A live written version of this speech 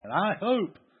And I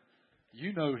hope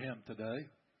you know Him today.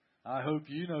 I hope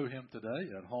you know Him today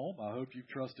at home. I hope you've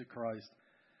trusted Christ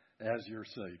as your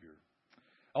Savior.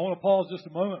 I want to pause just a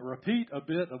moment, repeat a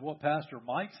bit of what Pastor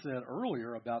Mike said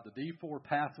earlier about the D4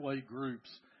 pathway groups,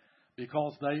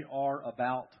 because they are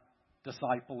about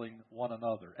discipling one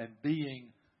another and being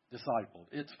discipled.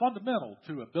 It's fundamental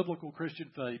to a biblical Christian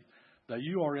faith that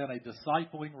you are in a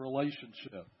discipling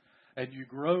relationship and you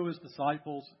grow as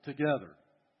disciples together.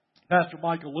 Pastor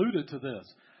Mike alluded to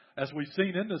this. As we've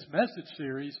seen in this message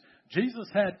series, Jesus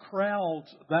had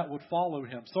crowds that would follow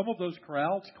Him. Some of those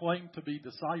crowds claimed to be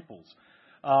disciples.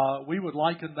 We would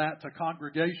liken that to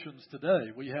congregations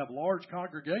today. We have large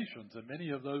congregations, and many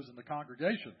of those in the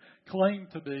congregation claim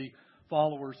to be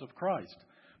followers of Christ.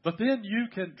 But then you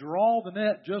can draw the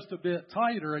net just a bit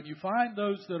tighter, and you find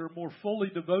those that are more fully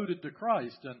devoted to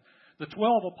Christ. And the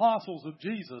 12 apostles of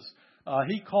Jesus,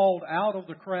 He called out of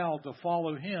the crowd to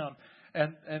follow Him.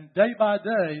 And day by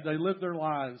day, they lived their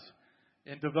lives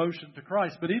in devotion to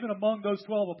Christ. But even among those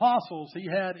 12 apostles, He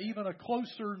had even a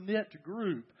closer knit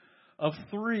group of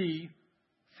 3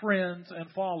 friends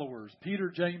and followers. Peter,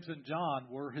 James, and John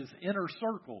were His inner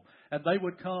circle, and they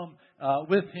would come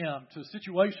with Him to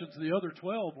situations the other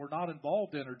 12 were not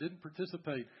involved in or didn't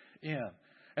participate in.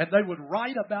 And they would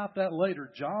write about that later.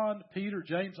 John, Peter,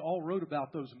 James all wrote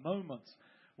about those moments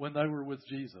when they were with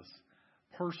Jesus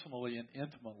personally and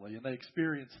intimately, and they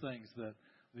experienced things that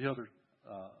the other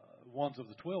ones of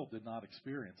the 12 did not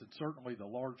experience, and certainly the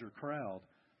larger crowd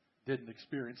didn't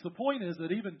experience. The point is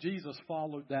that even Jesus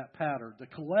followed that pattern to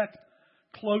collect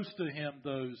close to Him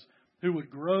those who would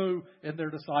grow in their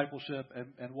discipleship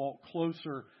and walk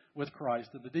closer with Christ.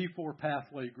 And the D4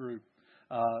 Pathway group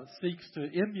seeks to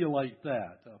emulate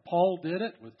that. Paul did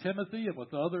it with Timothy and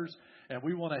with others, and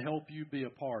we want to help you be a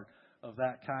part of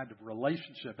that kind of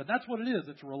relationship. And that's what it is.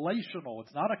 It's relational.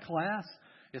 It's not a class.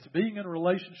 It's being in a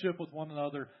relationship with one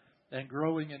another and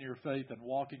growing in your faith and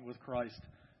walking with Christ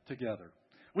together.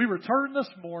 We return this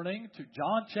morning to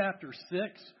John chapter 6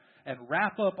 and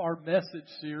wrap up our message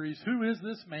series, Who is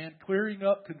this man? Clearing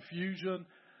up confusion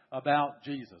about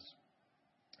Jesus.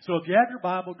 So if you have your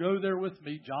Bible, go there with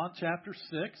me, John chapter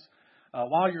 6.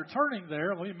 While you're turning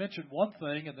there, let me mention one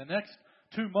thing. In the next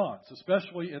 2 months,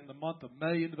 especially in the month of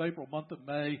May, end of April, month of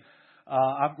May,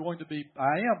 I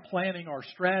am planning our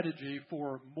strategy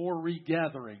for more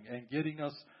regathering and getting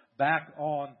us back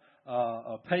on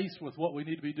a pace with what we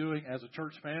need to be doing as a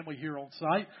church family here on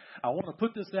site. I want to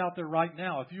put this out there right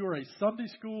now. If you are a Sunday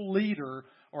school leader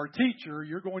or teacher,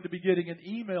 you're going to be getting an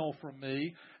email from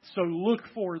me. So look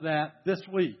for that this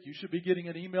week. You should be getting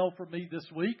an email from me this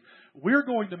week. We're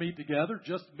going to meet together,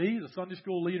 just me, the Sunday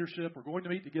school leadership. We're going to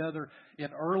meet together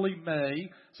in early May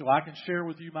so I can share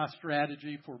with you my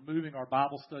strategy for moving our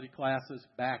Bible study classes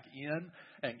back in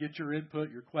and get your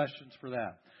input, your questions for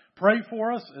that. Pray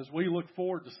for us as we look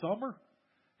forward to summer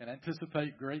and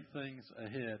anticipate great things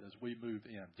ahead as we move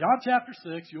in. John chapter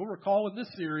 6, you'll recall in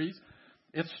this series,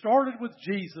 it started with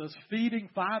Jesus feeding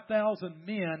 5,000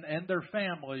 men and their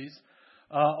families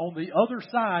on the other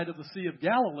side of the Sea of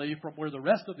Galilee from where the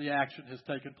rest of the action has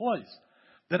taken place.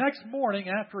 The next morning,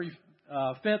 after He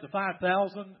fed the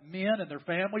 5,000 men and their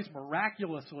families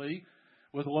miraculously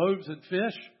with loaves and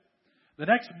fish, the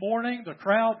next morning, the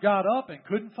crowd got up and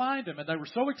couldn't find Him. And they were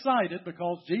so excited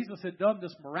because Jesus had done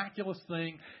this miraculous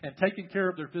thing and taken care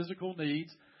of their physical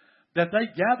needs that they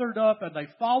gathered up and they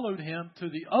followed Him to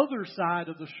the other side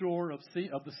of the shore of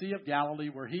the Sea of Galilee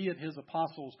where He and His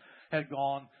apostles had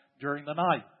gone during the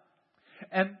night.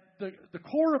 And the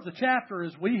core of the chapter,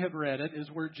 as we have read it,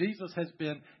 is where Jesus has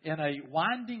been in a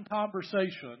winding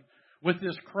conversation with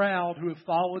this crowd who have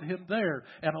followed Him there.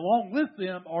 And along with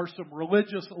them are some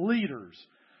religious leaders.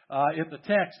 In the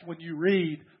text, when you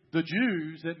read the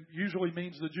Jews, it usually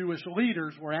means the Jewish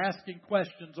leaders were asking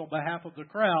questions on behalf of the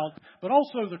crowd, but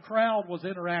also the crowd was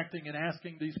interacting and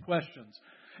asking these questions.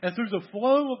 And through the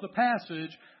flow of the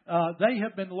passage, they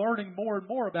have been learning more and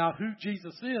more about who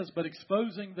Jesus is, but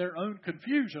exposing their own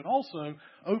confusion also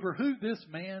over who this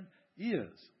man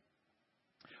is.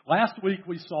 Last week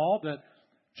we saw that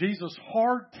Jesus'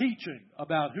 hard teaching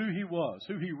about who He was,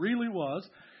 who He really was,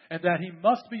 and that He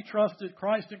must be trusted,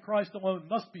 Christ and Christ alone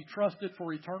must be trusted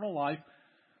for eternal life.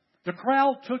 The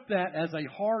crowd took that as a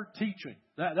hard teaching.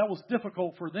 That was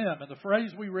difficult for them. And the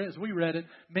phrase as we read it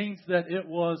means that it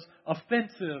was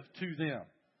offensive to them.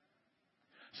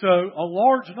 So a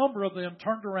large number of them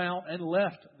turned around and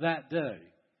left that day,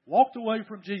 walked away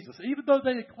from Jesus. Even though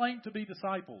they had claimed to be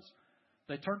disciples,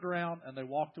 they turned around and they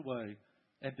walked away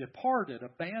and departed,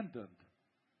 abandoned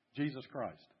Jesus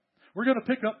Christ. We're going to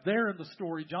pick up there in the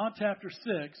story, John chapter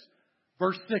 6,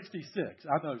 verse 66.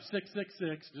 I know,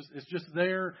 666, it's just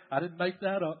there. I didn't make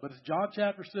that up, but it's John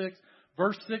chapter 6,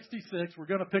 verse 66. We're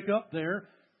going to pick up there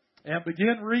and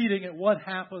begin reading at what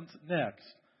happens next.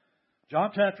 John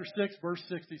chapter 6, verse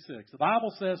 66. The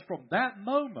Bible says, from that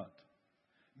moment,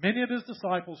 many of his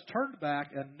disciples turned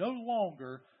back and no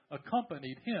longer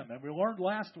accompanied him. And we learned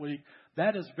last week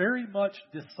that is very much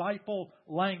disciple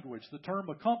language. The term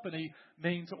accompany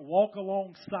means walk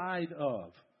alongside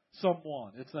of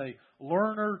someone. It's a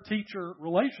learner-teacher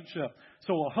relationship.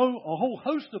 So a whole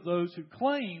host of those who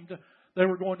claimed they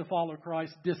were going to follow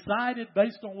Christ decided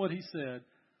based on what he said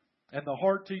and the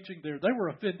hard teaching there. They were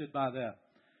offended by that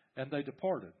and they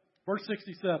departed. Verse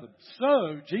 67.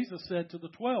 So Jesus said to the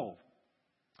 12,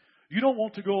 you don't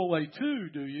want to go away too,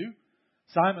 do you?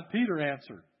 Simon Peter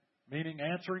answered, meaning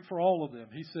answering for all of them.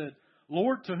 He said,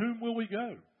 Lord, to whom will we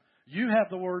go? You have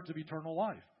the words of eternal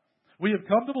life. We have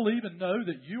come to believe and know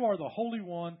that you are the Holy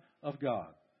One of God.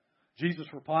 Jesus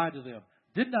replied to them,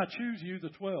 didn't I choose you, the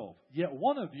 12? Yet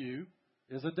one of you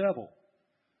is a devil.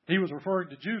 He was referring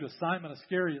to Judas, Simon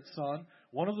Iscariot's son,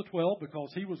 one of the 12,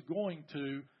 because he was going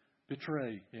to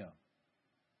betray him.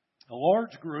 A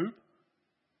large group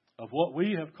of what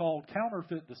we have called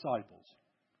counterfeit disciples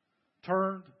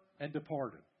turned and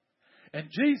departed. And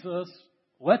Jesus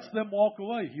lets them walk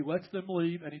away. He lets them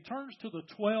leave, and he turns to the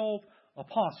 12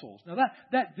 apostles. Now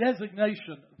that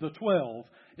designation, the 12,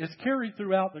 is carried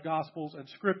throughout the Gospels and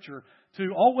Scripture to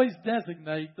always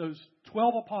designate those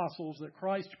 12 apostles that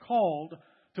Christ called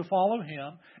to follow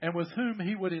him and with whom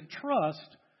he would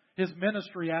entrust his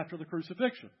ministry after the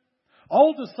crucifixion.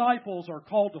 All disciples are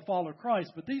called to follow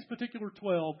Christ, but these particular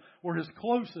 12 were his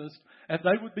closest, and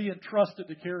they would be entrusted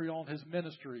to carry on his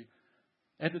ministry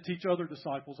and to teach other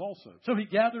disciples also. So he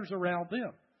gathers around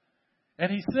them. And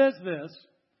he says this,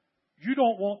 you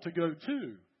don't want to go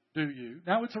too, do you?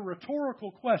 Now it's a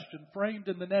rhetorical question framed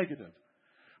in the negative,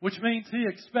 which means he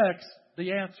expects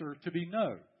the answer to be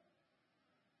no.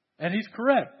 And he's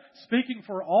correct. Speaking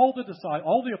for all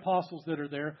the apostles that are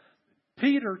there,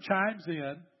 Peter chimes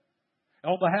in.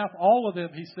 On behalf of all of them,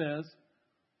 he says,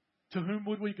 to whom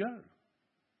would we go?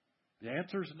 The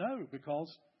answer is no,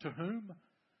 because to whom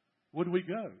would we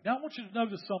go? Now, I want you to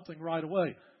notice something right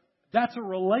away. That's a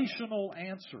relational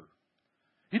answer.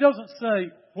 He doesn't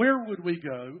say, where would we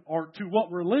go, or to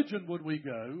what religion would we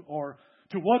go, or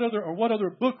to what other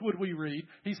book would we read.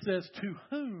 He says, to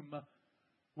whom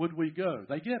would we go?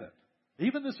 They get it.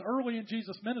 Even this early in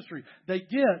Jesus' ministry, they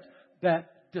get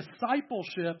that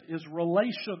discipleship is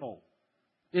relational.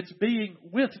 It's being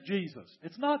with Jesus.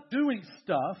 It's not doing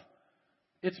stuff.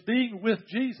 It's being with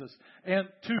Jesus. And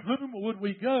to whom would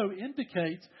we go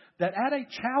indicates that at a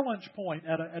challenge point,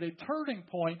 at a turning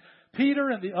point,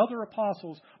 Peter and the other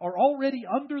apostles are already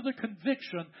under the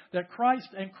conviction that Christ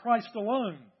and Christ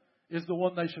alone is the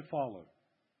one they should follow.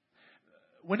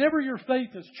 Whenever your faith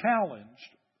is challenged,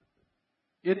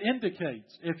 it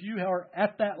indicates if you are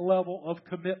at that level of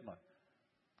commitment.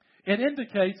 It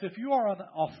indicates if you are an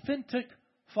authentic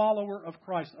follower of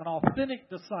Christ, an authentic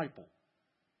disciple.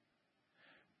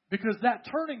 Because that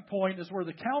turning point is where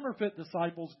the counterfeit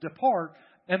disciples depart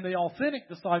and the authentic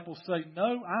disciples say,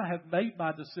 no, I have made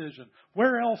my decision.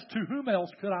 Where else, to whom else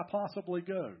could I possibly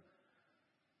go?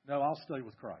 No, I'll stay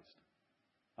with Christ.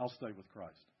 I'll stay with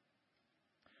Christ.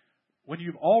 When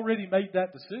you've already made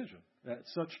that decision, at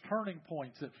such turning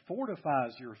points, it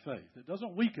fortifies your faith. It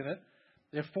doesn't weaken it.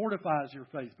 It fortifies your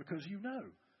faith because you know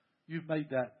you've made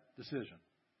that decision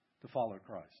to follow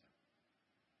Christ.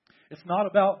 It's not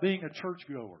about being a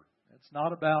churchgoer. It's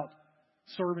not about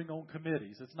serving on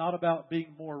committees. It's not about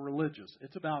being more religious.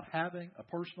 It's about having a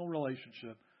personal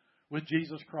relationship with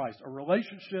Jesus Christ, a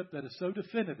relationship that is so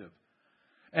definitive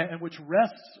and which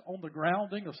rests on the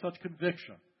grounding of such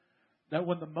conviction that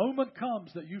when the moment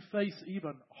comes that you face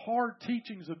even hard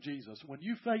teachings of Jesus, when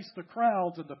you face the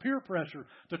crowds and the peer pressure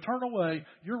to turn away,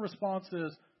 your response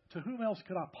is, to whom else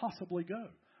could I possibly go?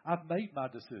 I've made my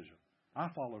decision. I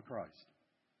follow Christ.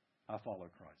 I follow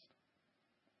Christ.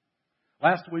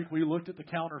 Last week we looked at the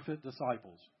counterfeit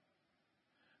disciples.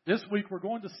 This week we're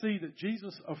going to see that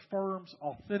Jesus affirms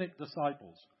authentic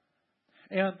disciples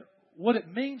and what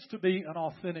it means to be an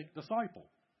authentic disciple.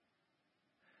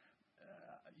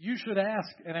 You should ask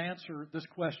and answer this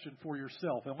question for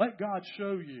yourself and let God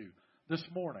show you this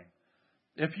morning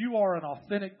if you are an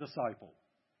authentic disciple.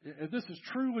 If this is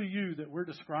truly you that we're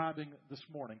describing this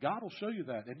morning, God will show you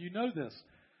that. And you know this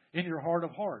in your heart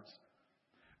of hearts.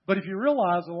 But if you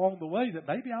realize along the way that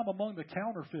maybe I'm among the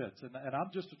counterfeits and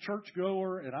I'm just a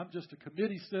churchgoer and I'm just a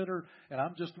committee sitter and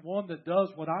I'm just one that does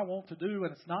what I want to do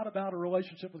and it's not about a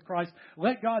relationship with Christ,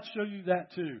 let God show you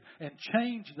that too and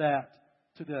change that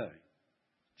today.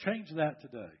 Change that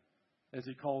today as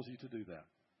He calls you to do that.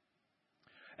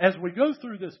 As we go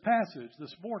through this passage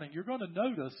this morning, you're going to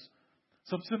notice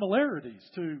some similarities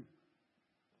to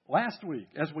last week.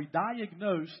 As we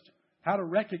diagnosed how to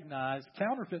recognize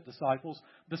counterfeit disciples,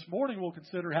 this morning we'll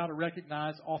consider how to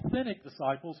recognize authentic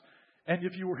disciples. And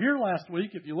if you were here last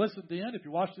week, if you listened in, if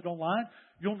you watched it online,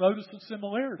 you'll notice some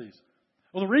similarities.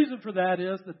 Well, the reason for that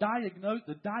is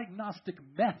the diagnostic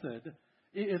method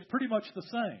is pretty much the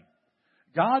same.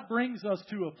 God brings us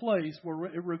to a place where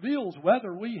it reveals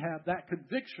whether we have that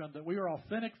conviction that we are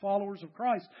authentic followers of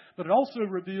Christ, but it also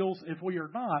reveals if we are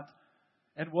not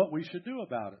and what we should do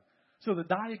about it. So the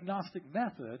diagnostic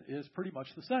method is pretty much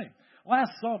the same.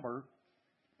 Last summer,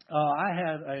 I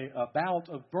had a bout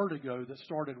of vertigo that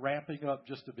started ramping up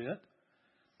just a bit.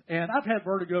 And I've had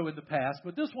vertigo in the past,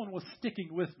 but this one was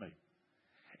sticking with me.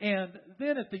 And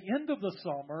then at the end of the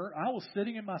summer, I was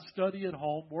sitting in my study at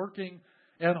home, working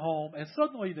at home, and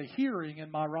suddenly the hearing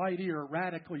in my right ear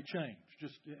radically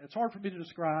changed. It's hard for me to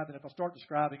describe, and if I start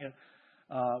describing it,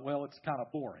 well, it's kind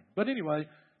of boring. But anyway,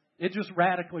 it just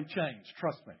radically changed,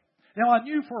 trust me. Now, I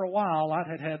knew for a while I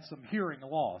had some hearing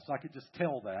loss. I could just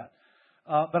tell that.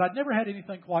 But I'd never had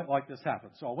anything quite like this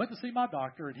happen. So I went to see my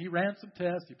doctor, and he ran some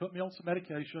tests. He put me on some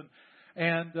medication,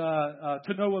 and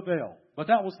to no avail. But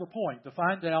that was the point, to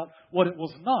find out what it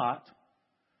was not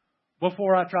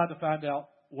before I tried to find out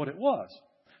what it was.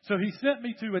 So he sent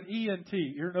me to an ENT,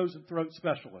 ear, nose, and throat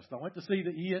specialist. I went to see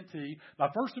the ENT. My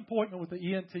first appointment with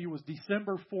the ENT was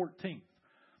December 14th.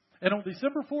 And on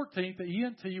December 14th, the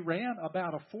ENT ran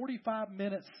about a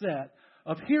 45-minute set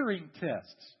of hearing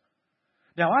tests.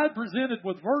 Now, I had presented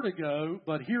with vertigo,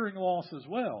 but hearing loss as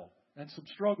well, and some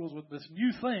struggles with this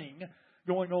new thing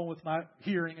going on with my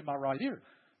hearing in my right ear.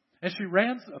 And she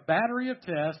ran a battery of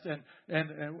tests, and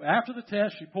after the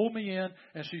test, she pulled me in,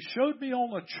 and she showed me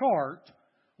on a chart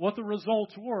what the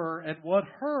results were and what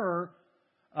her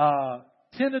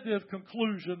tentative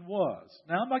conclusion was.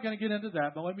 Now, I'm not going to get into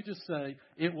that, but let me just say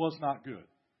it was not good.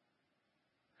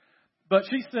 But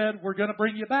she said, we're going to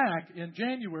bring you back in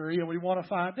January, and we want to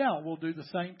find out. We'll do the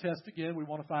same test again. We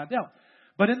want to find out.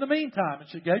 But in the meantime, and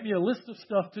she gave me a list of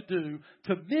stuff to do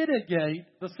to mitigate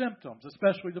the symptoms,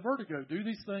 especially the vertigo. Do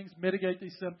these things, mitigate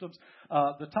these symptoms.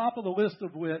 The top of the list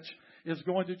of which is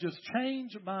going to just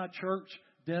change my church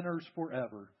dinners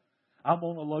forever. I'm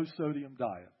on a low-sodium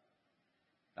diet.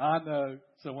 I know.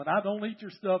 So when I don't eat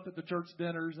your stuff at the church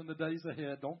dinners in the days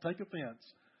ahead, don't take offense.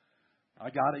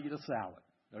 I got to eat a salad.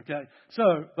 Okay? So,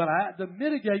 but I had to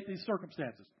mitigate these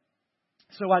circumstances.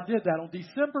 So I did that on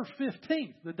December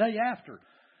 15th, the day after.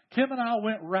 Kim and I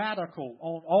went radical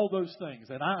on all those things.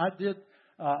 And I did,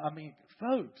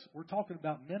 folks, we're talking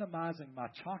about minimizing my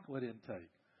chocolate intake.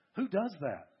 Who does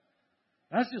that?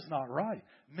 That's just not right.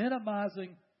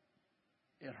 Minimizing,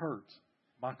 it hurts,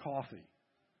 my coffee.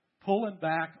 Pulling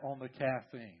back on the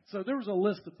caffeine. So there was a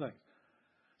list of things.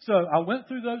 So I went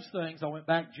through those things. I went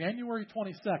back January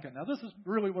 22nd. Now this is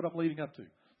really what I'm leading up to.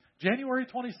 January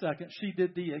 22nd, she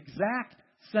did the exact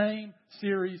same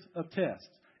series of tests.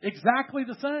 Exactly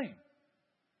the same.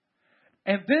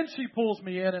 And then she pulls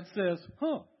me in and says,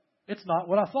 it's not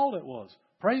what I thought it was.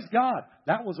 Praise God.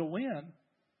 That was a win.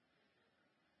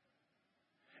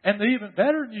 And the even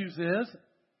better news is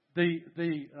the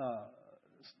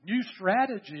new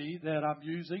strategy that I'm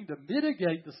using to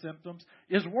mitigate the symptoms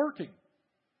is working.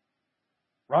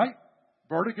 Right?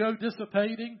 Vertigo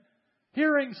dissipating.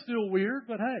 Hearing's still weird,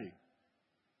 but hey.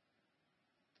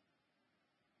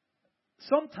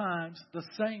 Sometimes the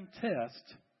same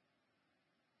test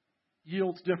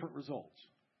yields different results.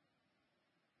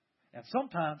 And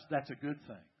sometimes that's a good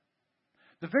thing.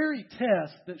 The very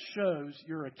test that shows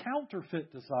you're a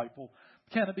counterfeit disciple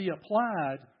can be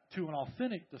applied to an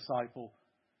authentic disciple,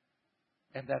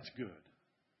 and that's good.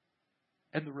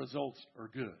 And the results are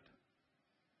good.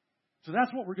 So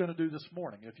that's what we're going to do this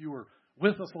morning. If you were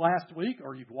with us last week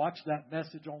or you've watched that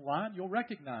message online, you'll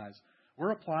recognize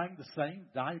we're applying the same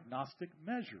diagnostic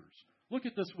measures. Look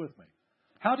at this with me.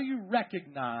 How do you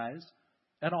recognize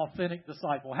an authentic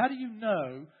disciple? How do you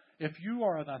know if you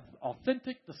are an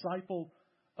authentic disciple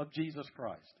of Jesus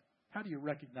Christ? How do you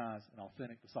recognize an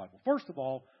authentic disciple? First of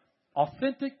all,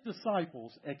 authentic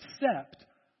disciples accept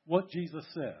what Jesus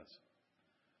says.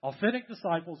 Authentic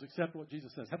disciples accept what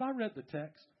Jesus says. Have I read the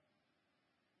text?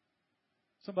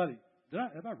 Somebody,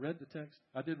 have I read the text?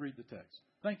 I did read the text.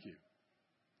 Thank you.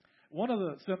 One of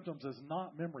the symptoms is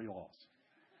not memory loss.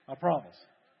 I promise.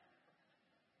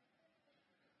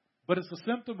 But it's a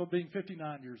symptom of being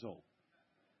 59 years old.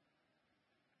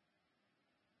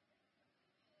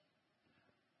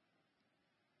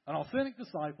 An authentic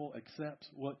disciple accepts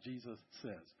what Jesus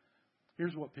says.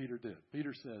 Here's what Peter did.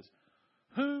 Peter says,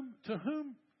 to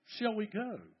whom shall we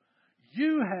go?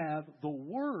 You have the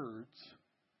words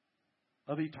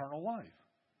of eternal life.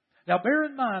 Now bear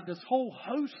in mind, this whole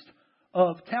host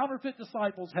of counterfeit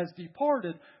disciples has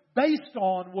departed based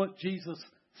on what Jesus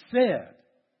said.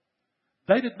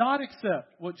 They did not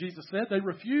accept what Jesus said. They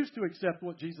refused to accept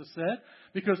what Jesus said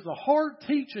because the hard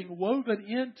teaching woven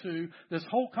into this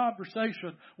whole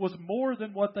conversation was more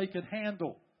than what they could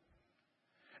handle.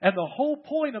 And the whole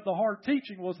point of the hard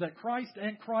teaching was that Christ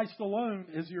and Christ alone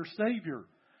is your Savior.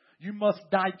 You must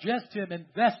digest Him,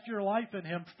 invest your life in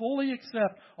Him, fully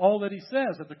accept all that He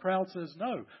says. And the crowd says,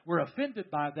 no, we're offended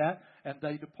by that, and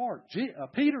they depart.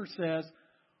 Peter says,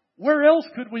 where else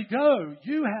could we go?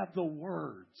 You have the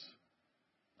words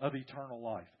of eternal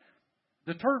life.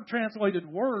 The term translated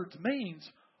words means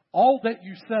all that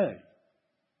you say.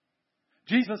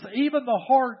 Jesus, even the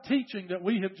hard teaching that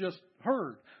we have just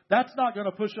heard, that's not going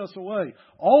to push us away.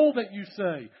 All that you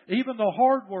say, even the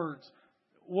hard words,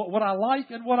 what I like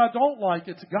and what I don't like,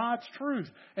 it's God's truth.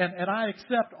 And I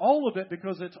accept all of it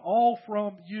because it's all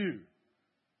from you.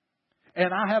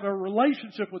 And I have a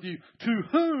relationship with you. To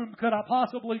whom could I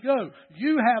possibly go?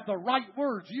 You have the right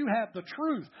words. You have the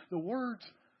truth. The words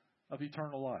of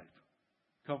eternal life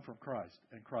come from Christ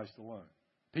and Christ alone.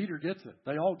 Peter gets it.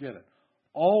 They all get it.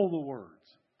 All the words.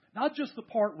 Not just the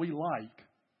part we like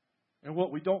and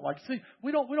what we don't like. See,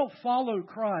 we don't follow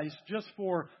Christ just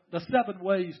for the 7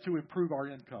 ways to improve our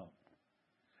income.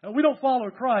 And we don't follow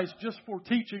Christ just for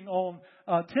teaching on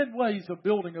 10 ways of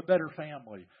building a better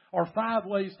family or 5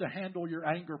 ways to handle your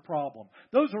anger problem.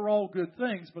 Those are all good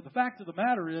things, but the fact of the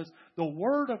matter is the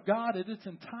Word of God in its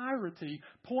entirety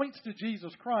points to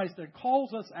Jesus Christ and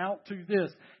calls us out to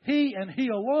this. He and He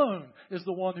alone is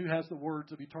the one who has the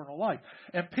words of eternal life.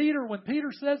 And when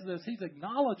Peter says this, he's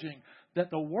acknowledging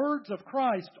that the words of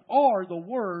Christ are the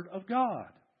Word of God.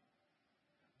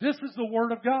 This is the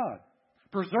Word of God,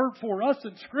 preserved for us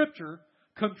in Scripture,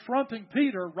 confronting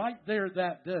Peter right there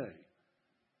that day.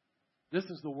 This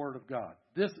is the Word of God.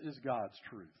 This is God's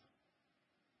truth.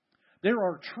 There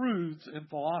are truths in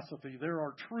philosophy. There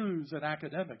are truths in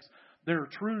academics. There are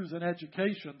truths in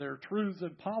education. There are truths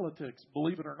in politics,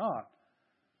 believe it or not.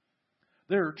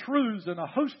 There are truths in a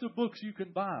host of books you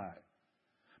can buy.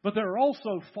 But there are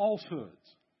also falsehoods.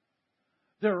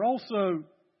 There are also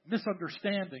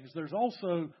misunderstandings. There's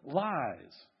also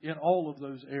lies in all of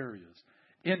those areas.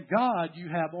 In God, you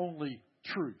have only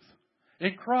truth.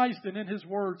 In Christ and in His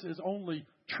words is only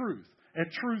truth.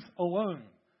 And truth alone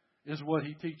is what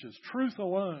He teaches. Truth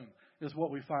alone is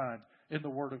what we find in the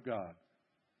Word of God.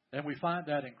 And we find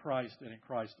that in Christ and in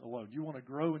Christ alone. You want to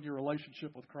grow in your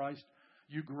relationship with Christ?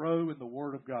 You grow in the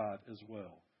Word of God as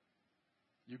well.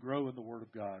 You grow in the Word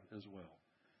of God as well.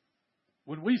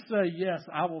 When we say, yes,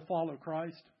 I will follow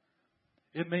Christ,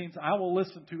 it means I will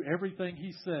listen to everything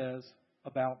He says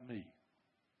about me.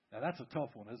 Now, that's a tough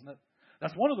one, isn't it?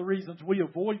 That's one of the reasons we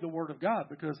avoid the Word of God,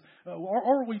 because,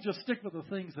 or we just stick with the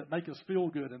things that make us feel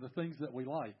good and the things that we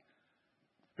like.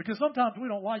 Because sometimes we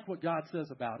don't like what God says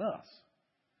about us.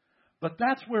 But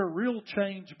that's where real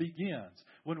change begins.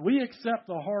 When we accept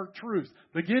the hard truth,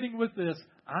 beginning with this,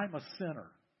 I'm a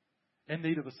sinner in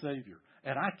need of a Savior.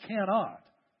 And I cannot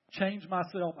change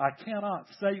myself. I cannot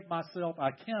save myself.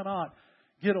 I cannot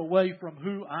get away from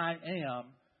who I am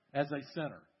as a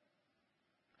sinner.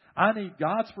 I need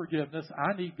God's forgiveness.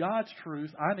 I need God's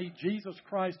truth. I need Jesus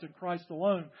Christ and Christ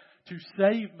alone to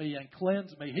save me and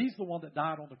cleanse me. He's the one that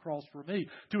died on the cross for me.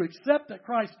 To accept that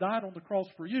Christ died on the cross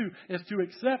for you is to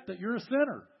accept that you're a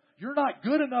sinner. You're not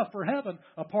good enough for heaven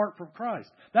apart from Christ.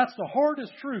 That's the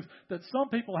hardest truth that some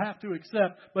people have to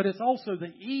accept, but it's also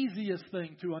the easiest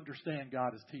thing to understand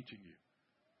God is teaching you.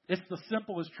 It's the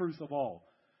simplest truth of all.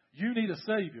 You need a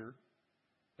Savior,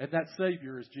 and that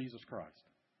Savior is Jesus Christ.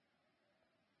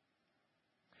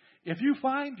 If you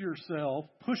find yourself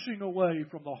pushing away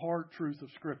from the hard truth of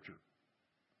Scripture,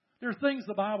 there are things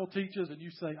the Bible teaches and you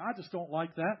say, I just don't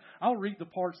like that. I'll read the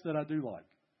parts that I do like.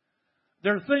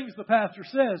 There are things the pastor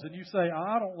says and you say,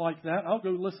 I don't like that. I'll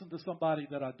go listen to somebody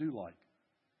that I do like.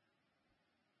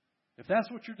 If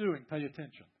that's what you're doing, pay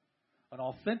attention. An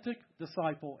authentic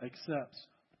disciple accepts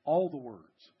all the words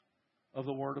of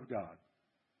the Word of God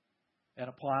and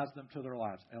applies them to their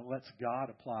lives and lets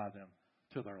God apply them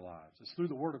to their lives. It's through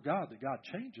the Word of God that God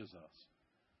changes us.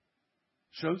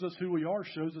 Shows us who we are,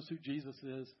 shows us who Jesus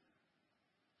is,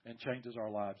 and changes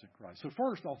our lives in Christ. So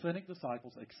first, authentic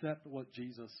disciples accept what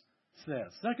Jesus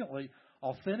says. Secondly,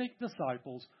 authentic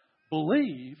disciples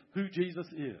believe who Jesus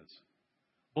is.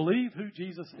 Believe who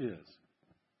Jesus is.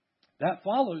 That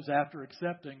follows after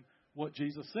accepting what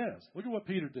Jesus says. Look at what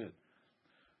Peter did.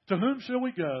 To whom shall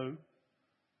we go?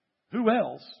 Who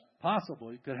else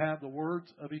possibly could have the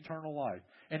words of eternal life?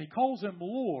 And he calls him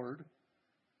Lord.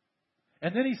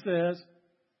 And then he says,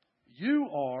 you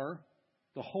are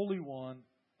the Holy One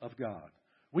of God.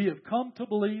 We have come to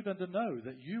believe and to know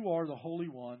that you are the Holy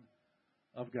One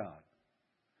of God.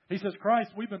 He says,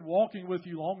 Christ, we've been walking with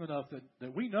you long enough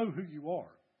that we know who you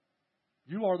are.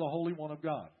 You are the Holy One of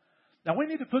God. Now, we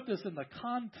need to put this in the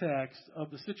context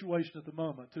of the situation at the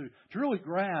moment, to really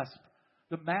grasp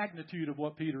the magnitude of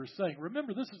what Peter is saying.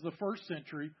 Remember, this is the first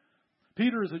century.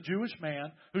 Peter is a Jewish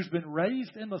man who's been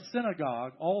raised in the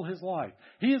synagogue all his life.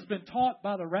 He has been taught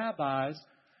by the rabbis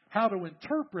how to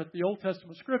interpret the Old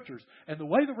Testament Scriptures. And the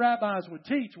way the rabbis would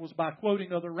teach was by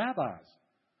quoting other rabbis.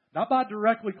 Not by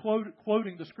directly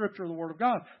quoting the Scripture of the Word of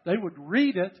God. They would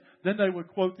read it, then they would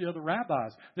quote the other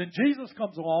rabbis. Then Jesus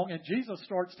comes along and Jesus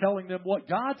starts telling them what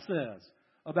God says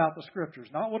about the Scriptures.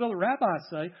 Not what other rabbis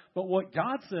say, but what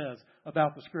God says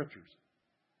about the Scriptures.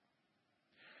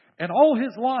 And all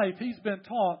his life he's been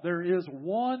taught there is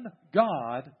one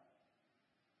God,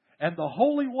 and the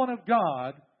Holy One of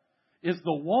God is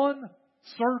the one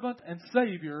servant and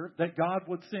Savior that God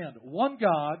would send. One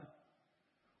God,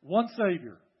 one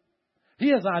Savior. He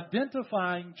is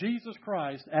identifying Jesus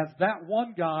Christ as that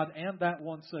one God and that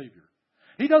one Savior.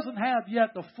 He doesn't have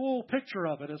yet the full picture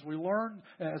of it as we learn,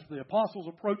 as the apostles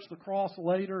approach the cross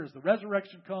later, as the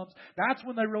resurrection comes. That's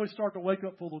when they really start to wake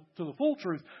up to the full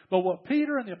truth. But what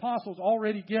Peter and the apostles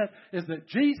already get is that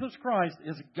Jesus Christ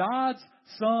is God's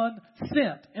Son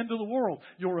sent into the world.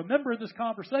 You'll remember in this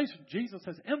conversation, Jesus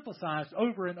has emphasized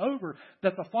over and over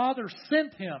that the Father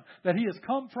sent Him, that He has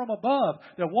come from above,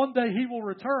 that one day He will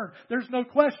return. There's no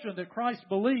question that Christ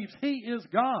believes He is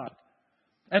God.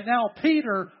 And now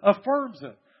Peter affirms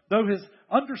it. Though his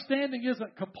understanding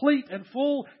isn't complete and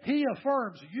full, he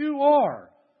affirms, you are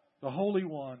the Holy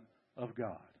One of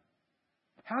God.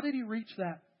 How did he reach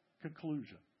that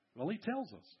conclusion? Well, he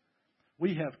tells us.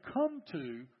 We have come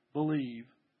to believe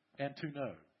and to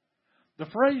know. The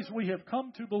phrase we have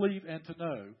come to believe and to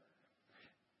know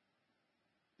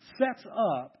sets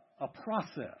up a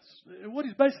process. What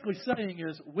he's basically saying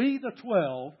is, we the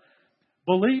 12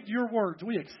 believed your words.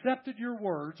 We accepted your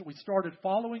words. We started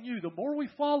following you. The more we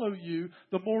follow you,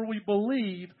 the more we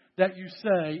believe that you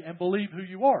say and believe who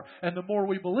you are. And the more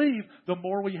we believe, the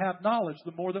more we have knowledge,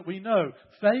 the more that we know.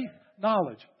 Faith,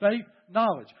 knowledge. Faith,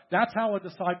 knowledge. That's how a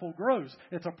disciple grows.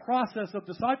 It's a process of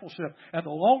discipleship. And the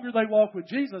longer they walk with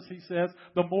Jesus, he says,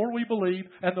 the more we believe,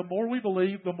 and the more we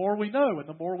believe, the more we know. And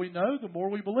the more we know, the more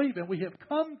we believe. And we have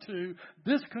come to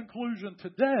this conclusion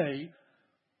today,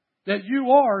 that you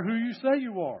are who you say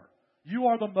you are. You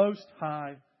are the Most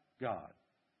High God.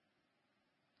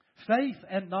 Faith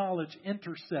and knowledge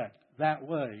intersect that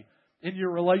way in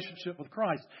your relationship with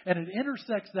Christ. And it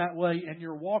intersects that way in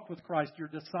your walk with Christ, your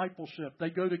discipleship. They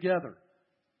go together.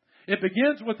 It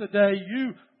begins with the day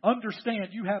you understand,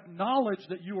 you have knowledge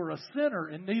that you are a sinner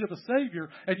in need of a Savior,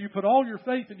 and you put all your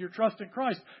faith and your trust in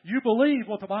Christ. You believe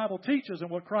what the Bible teaches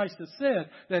and what Christ has said,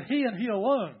 that He and He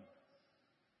alone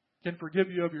can forgive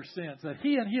you of your sins. That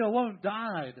He and He alone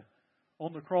died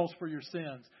on the cross for your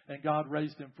sins, and God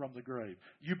raised Him from the grave.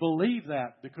 You believe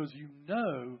that because you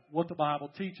know what the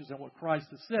Bible teaches and what Christ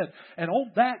has said. And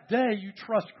on that day, you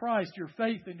trust Christ. Your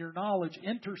faith and your knowledge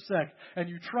intersect, and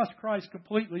you trust Christ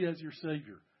completely as your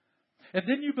Savior. And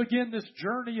then you begin this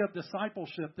journey of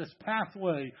discipleship, this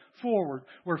pathway forward,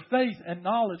 where faith and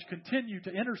knowledge continue to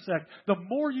intersect. The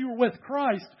more you're with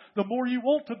Christ, the more you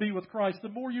want to be with Christ. The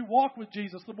more you walk with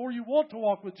Jesus, the more you want to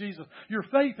walk with Jesus. Your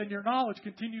faith and your knowledge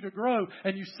continue to grow,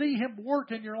 and you see Him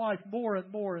work in your life more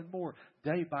and more and more,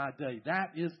 day by day. That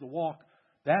is the walk.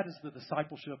 That is the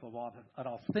discipleship of an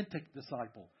authentic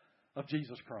disciple of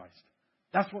Jesus Christ.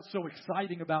 That's what's so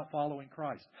exciting about following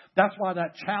Christ. That's why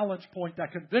that challenge point,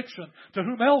 that conviction, to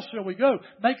whom else shall we go,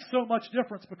 makes so much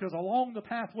difference, because along the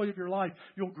pathway of your life,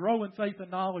 you'll grow in faith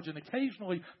and knowledge, and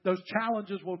occasionally those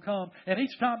challenges will come. And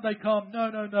each time they come,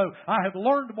 no, I have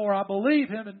learned more. I believe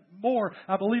Him and more.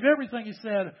 I believe everything He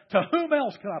said. To whom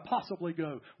else could I possibly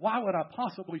go? Why would I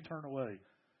possibly turn away?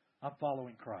 I'm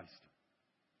following Christ.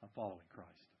 I'm following Christ.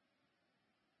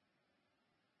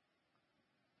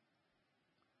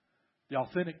 The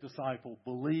authentic disciple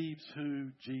believes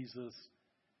who Jesus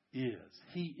is.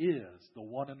 He is the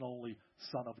one and only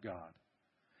Son of God.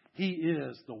 He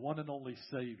is the one and only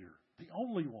Savior, the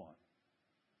only one.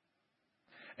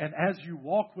 And as you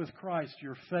walk with Christ,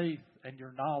 your faith and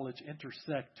your knowledge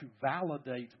intersect to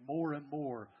validate more and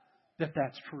more that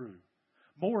that's true.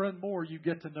 More and more you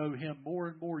get to know Him. More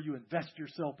and more you invest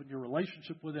yourself in your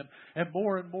relationship with Him. And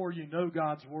more you know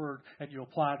God's Word, and you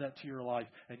apply that to your life,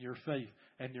 and your faith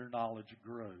and your knowledge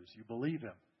grows. You believe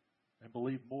Him. and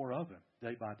believe more of Him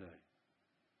day by day.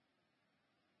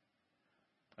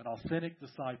 An authentic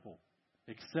disciple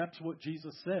accepts what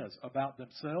Jesus says about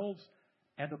themselves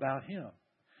and about Him.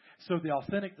 So the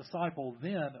authentic disciple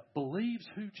then believes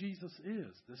who Jesus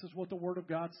is. This is what the Word of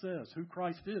God says, who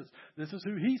Christ is. This is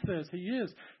who He says He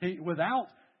is. Without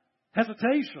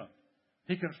hesitation,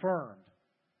 He confirmed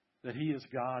that He is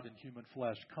God in human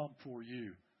flesh, come for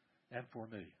you and for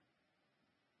me.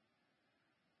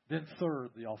 Then third,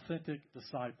 the authentic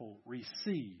disciple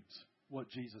receives what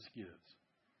Jesus gives.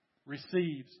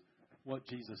 Receives what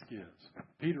Jesus gives.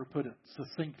 Peter put it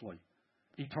succinctly,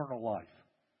 eternal life.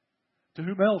 To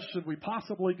whom else should we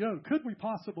possibly go? Could we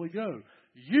possibly go?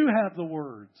 You have the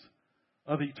words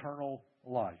of eternal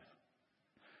life.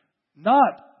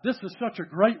 Not, this is such a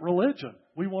great religion,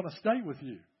 we want to stay with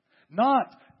you.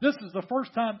 Not, this is the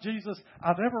first time, Jesus,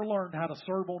 I've ever learned how to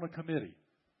serve on a committee.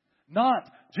 Not,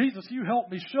 Jesus, you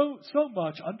helped me so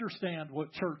much understand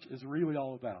what church is really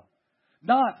all about.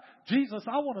 Not, Jesus,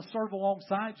 I want to serve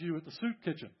alongside you at the soup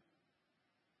kitchen.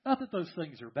 Not that those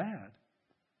things are bad.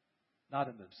 Not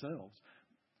in themselves.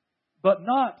 But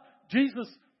not, Jesus,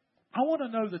 I want to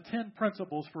know the 10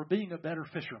 principles for being a better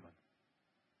fisherman.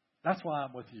 That's why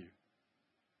I'm with you.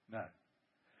 No.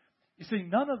 You see,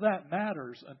 none of that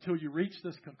matters until you reach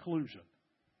this conclusion.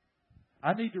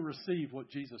 I need to receive what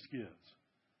Jesus gives.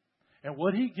 And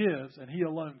what He gives, and He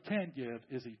alone can give,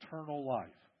 is eternal life.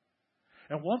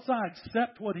 And once I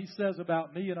accept what He says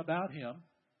about me and about Him,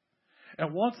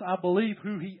 and once I believe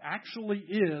who He actually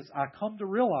is, I come to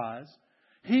realize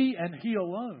He and He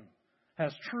alone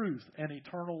has truth and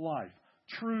eternal life.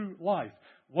 True life.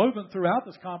 Woven throughout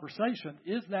this conversation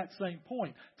is that same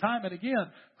point. Time and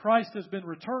again, Christ has been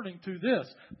returning to this,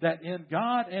 that in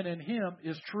God and in Him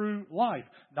is true life.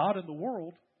 Not in the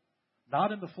world,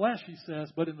 not in the flesh, He says,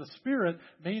 but in the Spirit,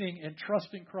 meaning in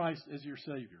trusting Christ as your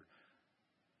Savior.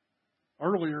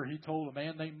 Earlier, He told a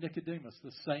man named Nicodemus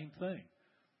the same thing.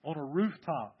 On a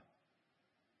rooftop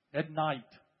at night,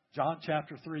 John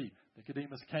chapter 3,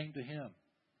 Nicodemus came to Him.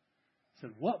 He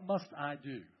said, what must I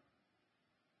do?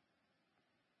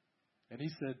 And He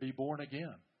said, be born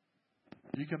again.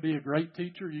 You can be a great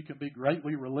teacher. You can be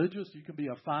greatly religious. You can be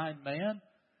a fine man.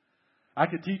 I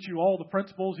could teach you all the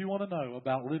principles you want to know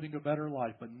about living a better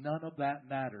life, but none of that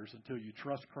matters until you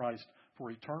trust Christ for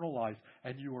eternal life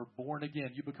and you are born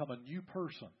again. You become a new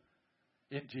person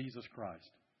in Jesus Christ.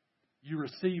 You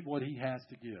receive what He has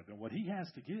to give. And what He has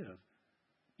to give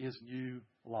is new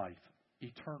life,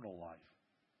 eternal life.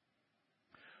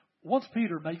 Once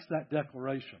Peter makes that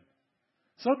declaration,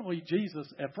 suddenly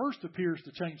Jesus at first appears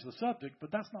to change the subject,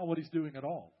 but that's not what He's doing at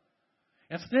all.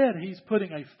 Instead, He's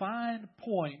putting a fine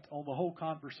point on the whole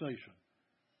conversation.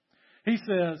 He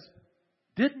says,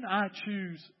 didn't I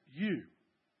choose you,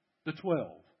 the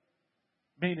 12,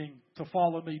 meaning to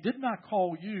follow me? Didn't I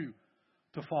call you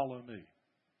to follow me?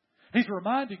 He's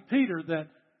reminding Peter that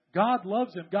God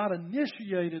loves him. God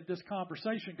initiated this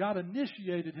conversation. God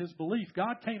initiated his belief.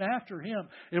 God came after him.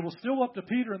 It was still up to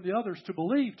Peter and the others to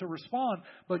believe, to respond,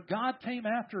 but God came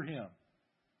after him.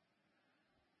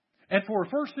 And for a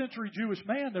first century Jewish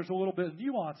man, there's a little bit of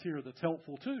nuance here that's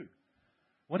helpful too.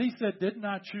 When he said, didn't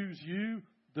I choose you,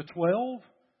 the 12?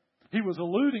 He was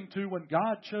alluding to when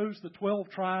God chose the 12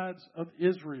 tribes of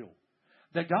Israel.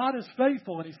 That God is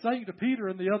faithful, and He's saying to Peter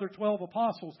and the other 12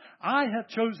 apostles, I have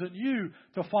chosen you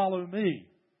to follow me.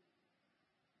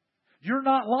 You're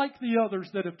not like the others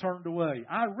that have turned away.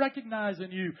 I recognize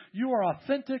in you, you are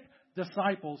authentic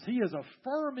disciples. He is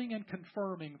affirming and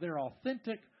confirming they're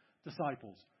authentic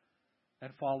disciples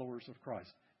and followers of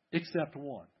Christ. Except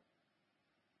one.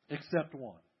 Except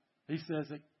one. He says,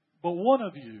 but one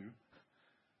of you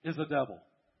is a devil.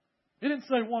 He didn't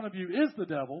say one of you is the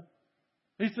devil.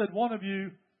 He said one of you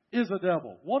is a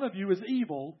devil. One of you is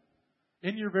evil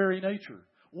in your very nature.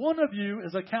 One of you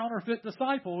is a counterfeit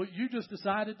disciple. You just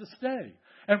decided to stay.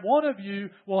 And one of you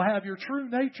will have your true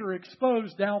nature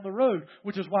exposed down the road,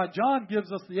 which is why John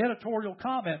gives us the editorial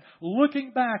comment.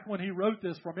 Looking back when he wrote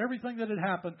this from everything that had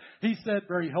happened, he said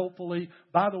very helpfully,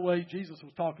 by the way, Jesus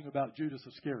was talking about Judas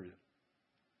Iscariot.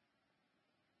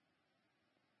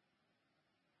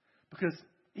 Because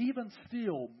even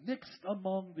still, mixed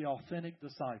among the authentic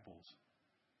disciples,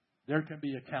 there can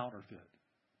be a counterfeit.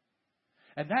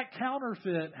 And that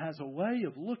counterfeit has a way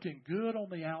of looking good on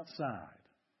the outside.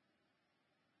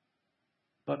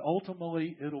 But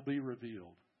ultimately, it'll be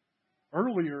revealed.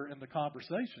 Earlier in the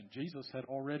conversation, Jesus had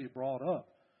already brought up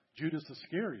Judas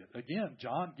Iscariot. Again,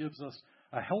 John gives us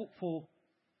a helpful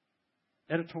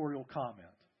editorial comment.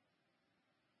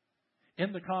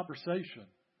 In the conversation,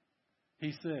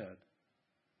 he said,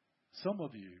 some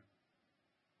of you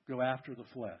go after the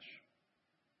flesh.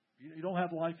 You don't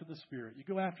have life in the Spirit. You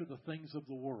go after the things of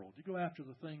the world. You go after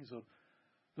the things of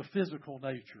the physical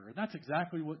nature. And that's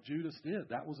exactly what Judas did.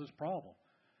 That was his problem.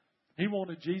 He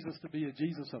wanted Jesus to be a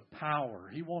Jesus of power.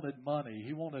 He wanted money.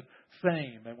 He wanted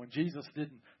fame. And when Jesus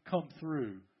didn't come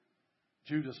through,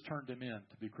 Judas turned him in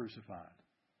to be crucified.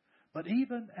 But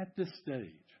even at this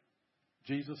stage,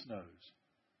 Jesus knows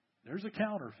there's a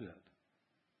counterfeit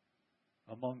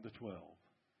among the 12.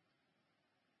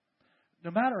 No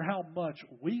matter how much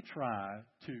we try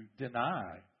to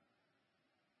deny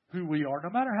who we are,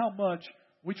 no matter how much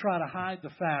we try to hide the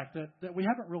fact that we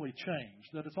haven't really changed,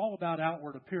 that it's all about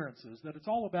outward appearances, that it's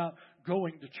all about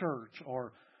going to church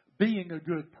or being a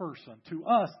good person. To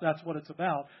us, that's what it's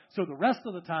about. So the rest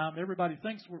of the time, everybody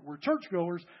thinks we're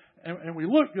churchgoers and we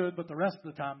look good, but the rest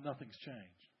of the time, nothing's changed.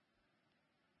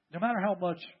 No matter how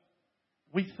much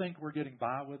we think we're getting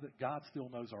by with it, God still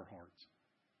knows our hearts.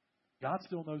 God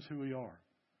still knows who we are.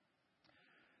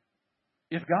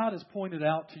 If God has pointed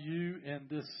out to you in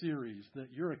this series that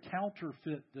you're a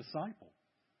counterfeit disciple,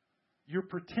 you're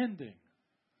pretending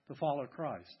to follow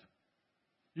Christ,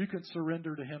 you can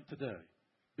surrender to Him today.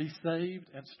 Be saved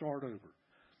and start over.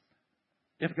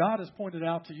 If God has pointed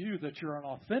out to you that you're an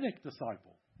authentic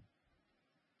disciple,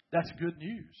 that's good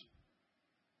news.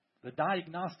 The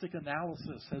diagnostic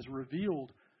analysis has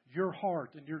revealed your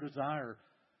heart and your desire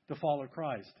to follow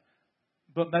Christ.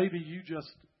 But maybe you just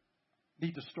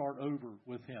need to start over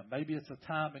with Him. Maybe it's a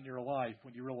time in your life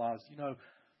when you realize,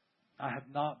 I have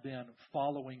not been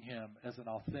following Him as an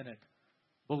authentic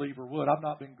believer would. I've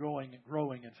not been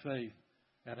growing in faith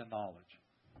and in knowledge.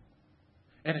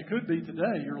 And it could be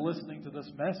today you're listening to this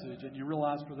message and you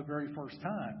realize for the very first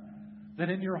time that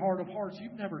in your heart of hearts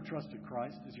you've never trusted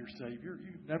Christ as your Savior.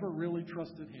 You've never really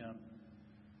trusted Him.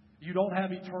 You don't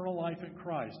have eternal life in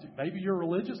Christ. Maybe you're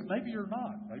religious, maybe you're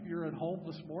not. Maybe you're at home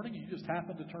this morning and you just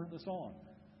happen to turn this on.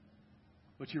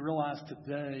 But you realize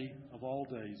today, of all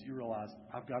days, you realize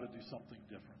I've got to do something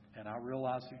different. And I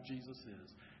realize who Jesus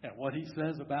is. And what He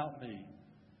says about me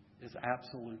is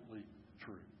absolutely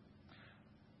true.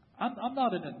 I'm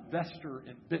not an investor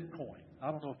in Bitcoin.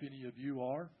 I don't know if any of you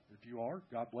are. If you are,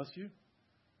 God bless you,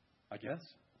 I guess.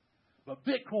 But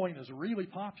Bitcoin is really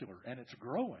popular, and it's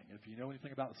growing. If you know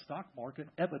anything about the stock market,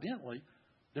 evidently,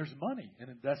 there's money in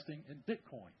investing in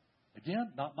Bitcoin.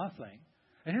 Again, not my thing.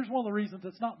 And here's one of the reasons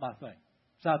it's not my thing,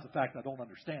 besides the fact I don't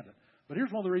understand it. But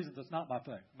here's one of the reasons it's not my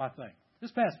thing.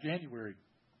 This past January,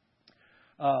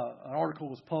 an article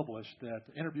was published that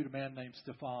interviewed a man named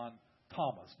Stefan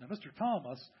Thomas. Now, Mr.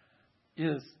 Thomas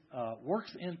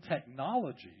works in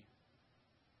technology,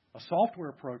 a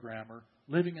software programmer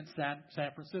living in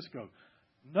San Francisco.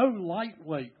 No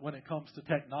lightweight when it comes to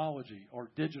technology or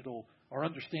digital or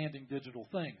understanding digital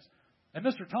things. And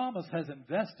Mr. Thomas has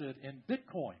invested in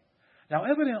Bitcoin. Now,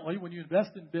 evidently, when you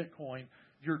invest in Bitcoin,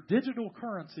 your digital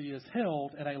currency is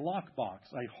held in a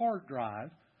lockbox, a hard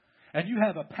drive, and you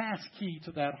have a pass key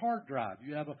to that hard drive.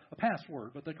 You have a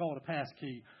password, but they call it a pass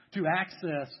key, to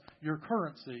access your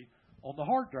currency on the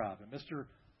hard drive. And Mr.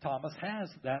 Thomas has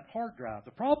that hard drive.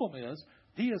 The problem is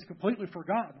he has completely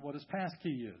forgotten what his pass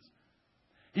key is.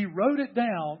 He wrote it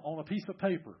down on a piece of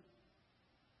paper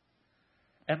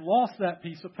and lost that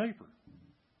piece of paper.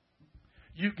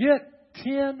 You get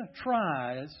 10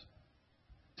 tries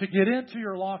to get into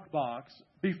your lockbox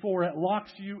before it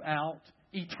locks you out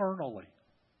eternally.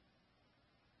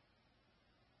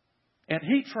 And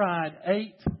he tried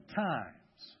 8 times.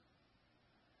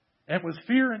 And with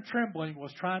fear and trembling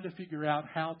was trying to figure out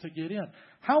how to get in.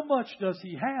 How much does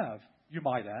he have, you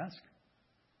might ask?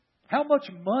 How much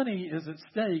money is at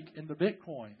stake in the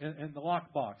Bitcoin, in the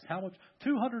lockbox? How much?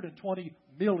 $220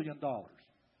 million.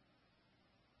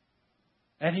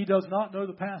 And he does not know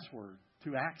the password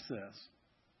to access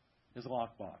his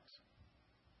lockbox.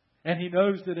 And he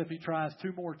knows that if he tries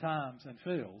 2 more times and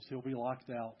fails, he'll be locked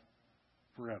out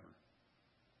forever.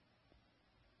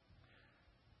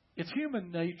 It's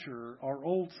human nature, our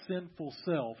old sinful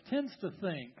self, tends to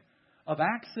think of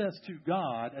access to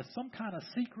God as some kind of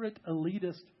secret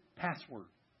elitist password.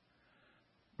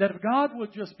 That if God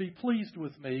would just be pleased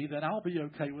with me, then I'll be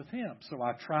okay with Him. So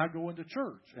I try going to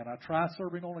church, and I try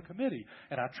serving on a committee,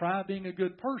 and I try being a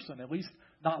good person, at least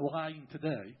not lying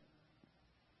today.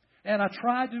 And I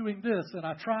try doing this, and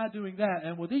I try doing that.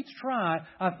 And with each try,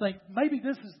 I think maybe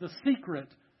this is the secret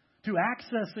to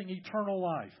accessing eternal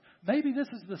life. Maybe this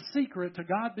is the secret to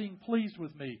God being pleased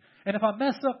with me. And if I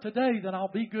mess up today, then I'll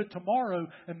be good tomorrow.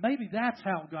 And maybe that's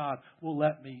how God will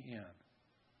let me in.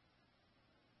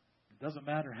 It doesn't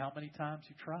matter how many times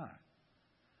you try.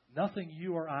 Nothing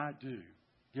you or I do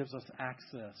gives us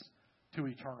access to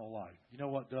eternal life. You know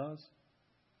what does?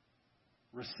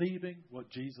 receiving what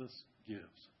Jesus gives,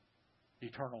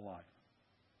 eternal life.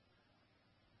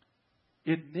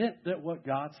 Admit that what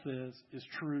God says is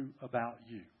true about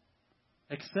you.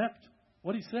 Accept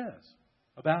what He says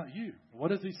about you. What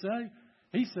does He say?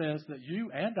 He says that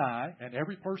you and I and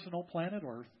every person on planet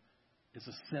Earth is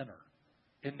a sinner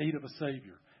in need of a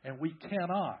Savior. And we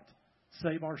cannot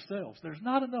save ourselves. There's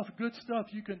not enough good stuff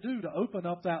you can do to open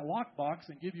up that lockbox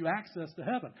and give you access to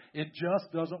heaven. It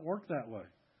just doesn't work that way.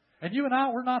 And you and I,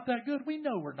 we're not that good. We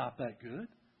know we're not that good.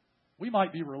 We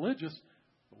might be religious,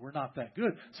 but we're not that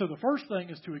good. So the first thing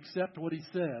is to accept what He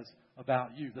says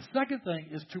about you. The second thing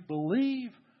is to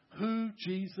believe who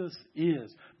Jesus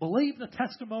is. Believe the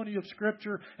testimony of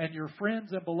Scripture and your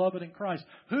friends and beloved in Christ.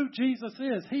 Who Jesus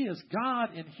is. He is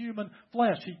God in human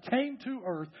flesh. He came to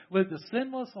earth, lived a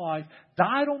sinless life,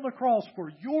 died on the cross for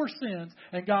your sins,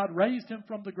 and God raised Him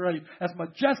from the grave. As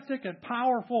majestic and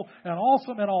powerful and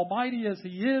awesome and almighty as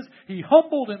He is, He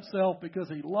humbled Himself because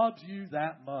He loves you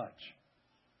that much.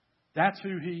 That's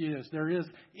who He is. There is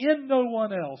in no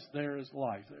one else there is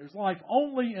life. There's life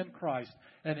only in Christ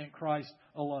and in Christ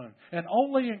alone. And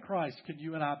only in Christ can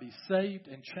you and I be saved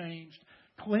and changed,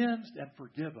 cleansed and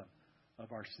forgiven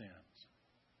of our sins.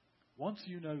 Once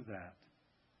you know that,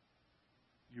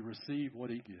 you receive what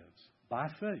He gives. By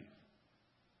faith,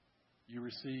 you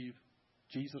receive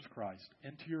Jesus Christ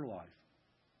into your life,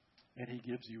 and He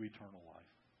gives you eternal life.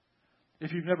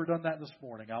 If you've never done that this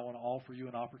morning, I want to offer you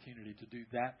an opportunity to do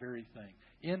that very thing,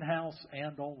 in-house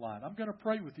and online. I'm going to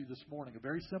pray with you this morning, a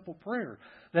very simple prayer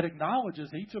that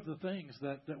acknowledges each of the things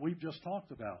that we've just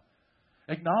talked about.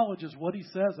 Acknowledges what He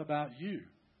says about you.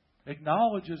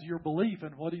 Acknowledges your belief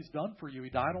in what He's done for you.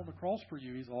 He died on the cross for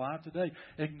you. He's alive today.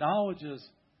 Acknowledges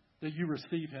that you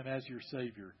receive Him as your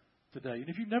Savior today. And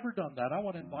if you've never done that, I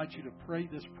want to invite you to pray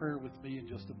this prayer with me in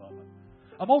just a moment.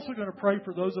 I'm also going to pray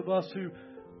for those of us who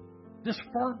this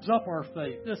firms up our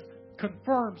faith. This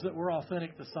confirms that we're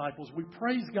authentic disciples. We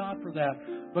praise God for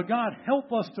that. But God,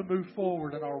 help us to move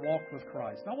forward in our walk with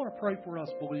Christ. I want to pray for us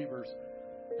believers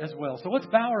as well. So let's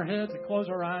bow our heads and close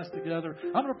our eyes together.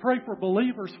 I'm going to pray for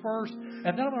believers first,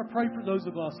 and then I'm going to pray for those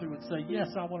of us who would say, yes,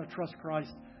 I want to trust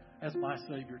Christ as my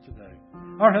Savior today.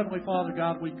 Our Heavenly Father,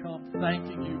 God, we come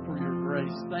thanking You for Your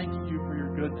grace, thanking You for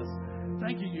Your goodness,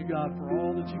 thanking You, God, for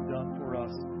all that You've done for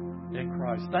us in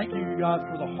Christ. Thank You, God,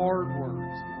 for the hard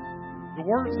words, the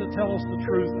words that tell us the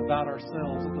truth about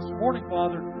ourselves. And this morning,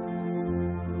 Father,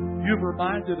 You've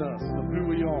reminded us of who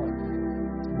we are.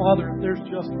 Father, if there's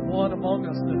just one among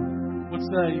us that would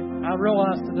say, I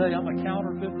realize today I'm a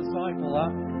counterfeit disciple.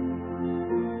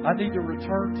 I need to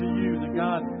return to You. That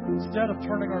God, instead of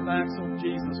turning our backs on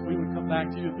Jesus, we would come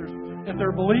back to You. If there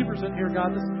are believers in here,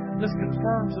 God, this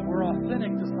confirms that we're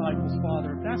authentic disciples,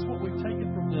 Father. If that's what we've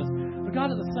taken from this. But God,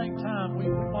 at the same time, we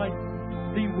might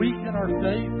be weak in our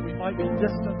faith. We might be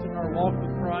distant in our walk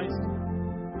with Christ.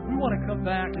 We want to come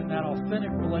back in that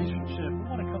authentic relationship. We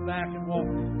want to come back and walk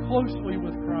closely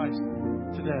with Christ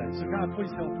today. So God, please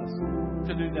help us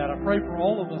to do that. I pray for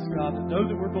all of us, God, that know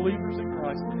that we're believers in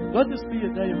Christ. Let this be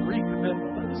a day of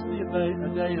recommitment. Let this be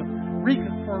a day of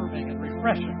reconfirming and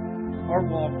refreshing our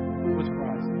walk with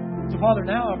Christ. So Father,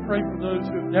 now I pray for those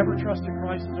who have never trusted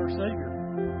Christ as our Savior.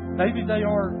 Maybe they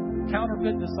are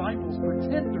counterfeit disciples,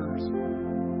 pretenders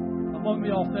among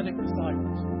the authentic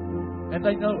disciples. And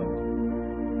they know it.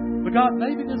 But God,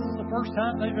 maybe this is the first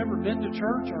time they've ever been to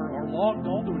church or logged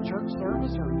on to a church service,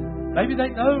 or maybe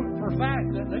they know for a fact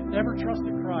that they've never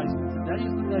trusted Christ. And today is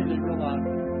the day they realize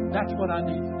that's what I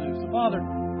need to do. So Father,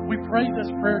 we pray this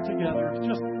prayer together. It's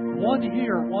just one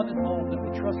here, one at home that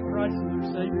would trust Christ as their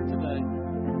Savior today.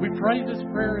 We pray this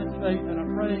prayer in faith, and I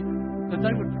pray that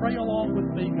they would pray along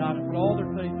with me, God, and put all their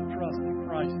faith and trust in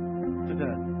Christ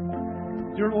today.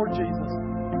 Dear Lord Jesus,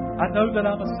 I know that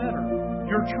I'm a sinner.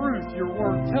 Your truth, Your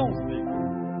Word tells me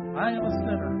I am a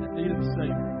sinner in need of a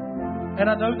Savior. And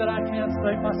I know that I can't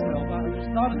save myself.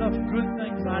 There's not enough good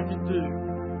things I can do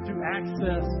to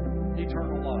access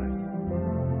eternal life.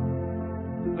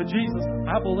 But Jesus,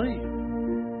 I believe.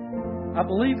 I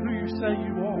believe who You say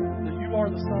You are, that You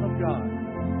are the Son of God.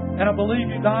 And I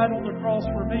believe You died on the cross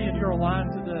for me and You're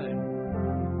alive today.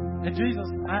 And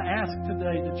Jesus, I ask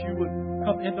today that You would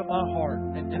come into my heart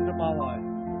and into my life.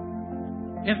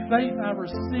 In faith, I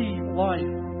receive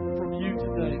life from You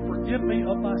today. Forgive me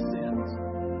of my sins.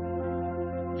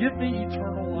 Give me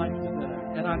eternal life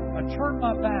today. And I turn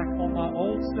my back on my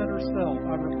old sinner self.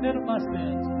 I repent of my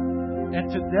sins. And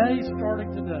today,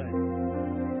 starting today,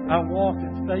 I walk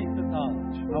in faith and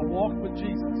knowledge. I walk with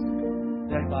Jesus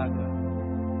day by day.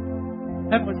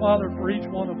 Heavenly Father, for each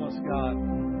one of us, God,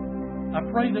 I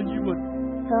pray that You would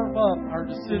firm up our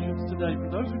decisions today. For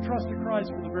those who trusted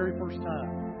Christ for the very first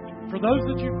time, for those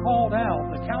that you called out,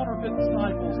 the counterfeit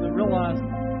disciples that realized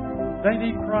they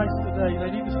need Christ today,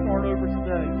 they need to start over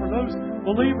today. For those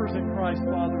believers in Christ,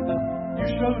 Father, that you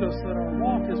showed us that our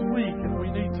walk is weak and we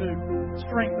need to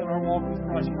strengthen our walk with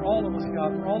Christ. For all of us,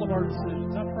 God, for all of our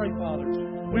decisions, I pray, Father,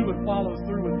 we would follow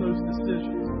through with those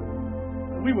decisions.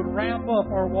 We would ramp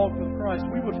up our walk with Christ.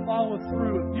 We would follow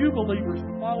through with new believers,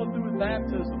 would follow through with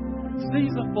baptism.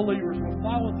 Seasoned believers would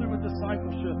follow through with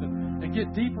discipleship and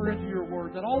get deeper into your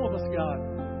word. That all of us,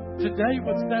 God, today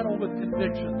would settle with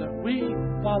conviction that we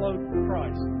follow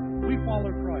Christ. We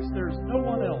follow Christ. There is no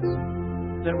one else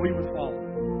that we would follow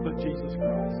but Jesus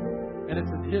Christ. And it's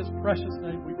in His precious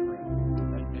name we pray.